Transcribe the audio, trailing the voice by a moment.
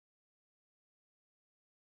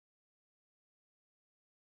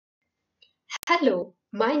Hello,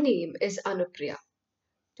 my name is Anupriya.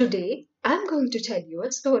 Today I'm going to tell you a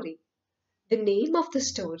story. The name of the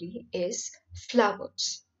story is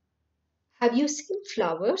Flowers. Have you seen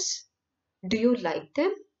flowers? Do you like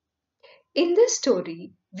them? In this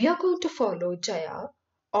story, we are going to follow Jaya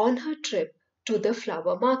on her trip to the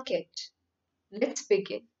flower market. Let's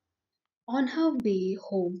begin. On her way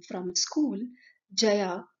home from school,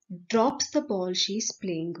 Jaya drops the ball she's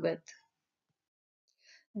playing with.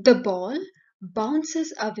 The ball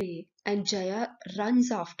bounces away and Jaya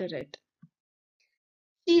runs after it.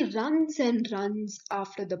 She runs and runs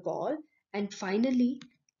after the ball and finally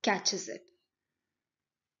catches it.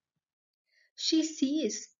 She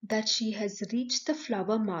sees that she has reached the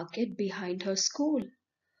flower market behind her school.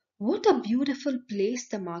 What a beautiful place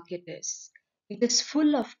the market is! It is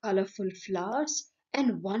full of colorful flowers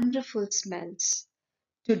and wonderful smells.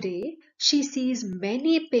 Today she sees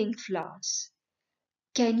many pink flowers.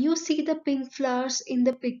 Can you see the pink flowers in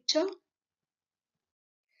the picture?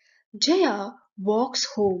 Jaya walks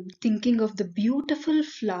home thinking of the beautiful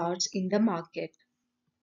flowers in the market.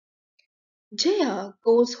 Jaya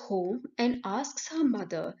goes home and asks her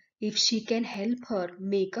mother if she can help her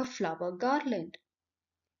make a flower garland.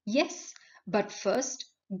 Yes, but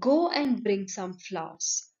first go and bring some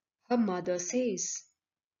flowers, her mother says.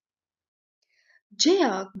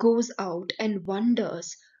 Jaya goes out and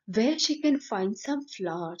wonders where she can find some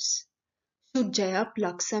flowers. Should Jaya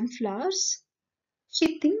pluck some flowers?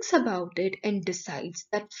 She thinks about it and decides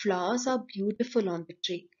that flowers are beautiful on the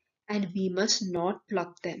tree and we must not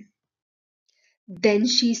pluck them. Then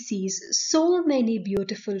she sees so many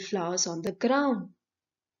beautiful flowers on the ground.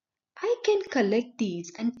 I can collect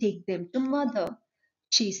these and take them to mother,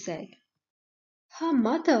 she said. Her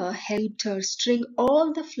mother helped her string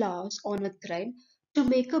all the flowers on a thread to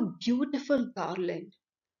make a beautiful garland.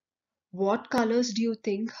 What colors do you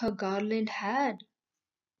think her garland had?